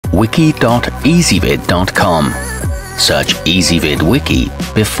wiki.ezvid.com. Search Ezvid Wiki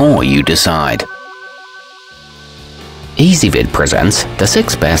before you decide. Ezvid presents the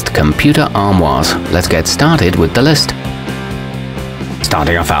 6 best computer armoires. Let's get started with the list.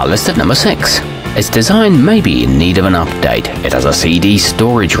 Starting off our list at number 6. Its design may be in need of an update. It has a CD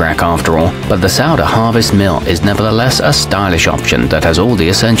storage rack after all, but the Sauder Harvest Mill is nevertheless a stylish option that has all the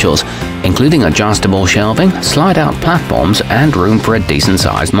essentials, including adjustable shelving, slide-out platforms, and room for a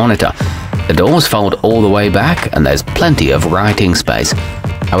decent-sized monitor. The doors fold all the way back, and there's plenty of writing space.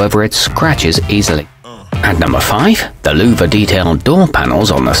 However, it scratches easily. At number 5, the louver detailed door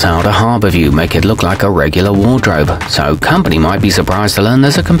panels on the Sauder Harborview make it look like a regular wardrobe, so company might be surprised to learn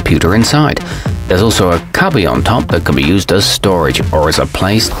there's a computer inside. There's also a cubby on top that can be used as storage or as a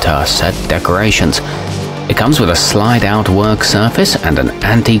place to set decorations. It comes with a slide-out work surface and an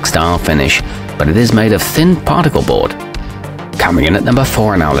antique-style finish, but it is made of thin particle board. Coming in at number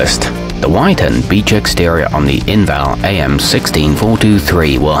 4 on our list. The white and beige exterior on the Inval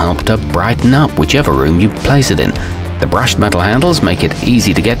AM16423 will help to brighten up whichever room you place it in. The brushed metal handles make it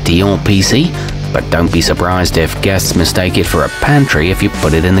easy to get to your PC, but don't be surprised if guests mistake it for a pantry if you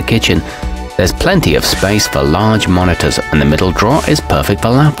put it in the kitchen. There's plenty of space for large monitors, and the middle drawer is perfect for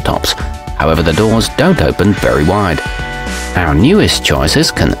laptops. However, the doors don't open very wide. Our newest choices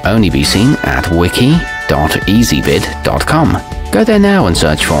can only be seen at wiki.ezvid.com. Go there now and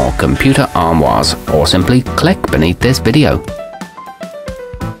search for Computer Armoires, or simply click beneath this video.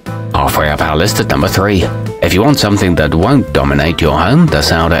 Halfway up our list at number 3. If you want something that won't dominate your home, the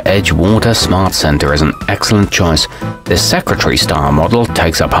Sauder Edgewater smartcenter is an excellent choice. This secretary-style model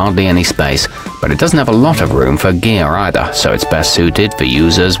takes up hardly any space, but it doesn't have a lot of room for gear either, so it's best suited for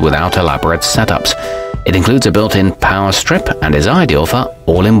users without elaborate setups. It includes a built-in power strip and is ideal for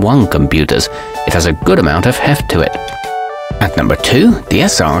all-in-one computers. It has a good amount of heft to it. At number 2, the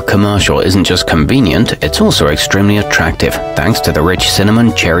SR Commercial isn't just convenient, it's also extremely attractive, thanks to the rich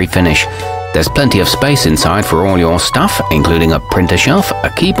cinnamon cherry finish. There's plenty of space inside for all your stuff, including a printer shelf,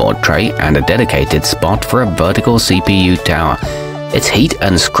 a keyboard tray, and a dedicated spot for a vertical CPU tower. It's heat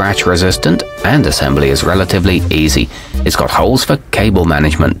and scratch resistant, and assembly is relatively easy. It's got holes for cable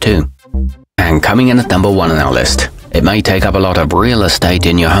management too. And coming in at number 1 on our list. It may take up a lot of real estate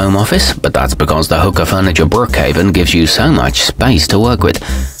in your home office, but that's because the Hooker Furniture Brookhaven gives you so much space to work with.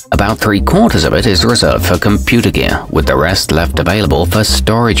 About 3/4 of it is reserved for computer gear, with the rest left available for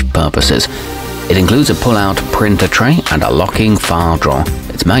storage purposes. It includes a pull-out printer tray and a locking file drawer.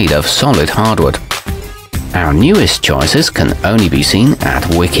 It's made of solid hardwood. Our newest choices can only be seen at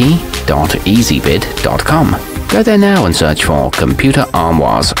wiki.ezvid.com. Go there now and search for Computer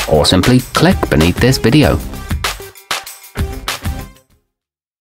Armoires, or simply click beneath this video.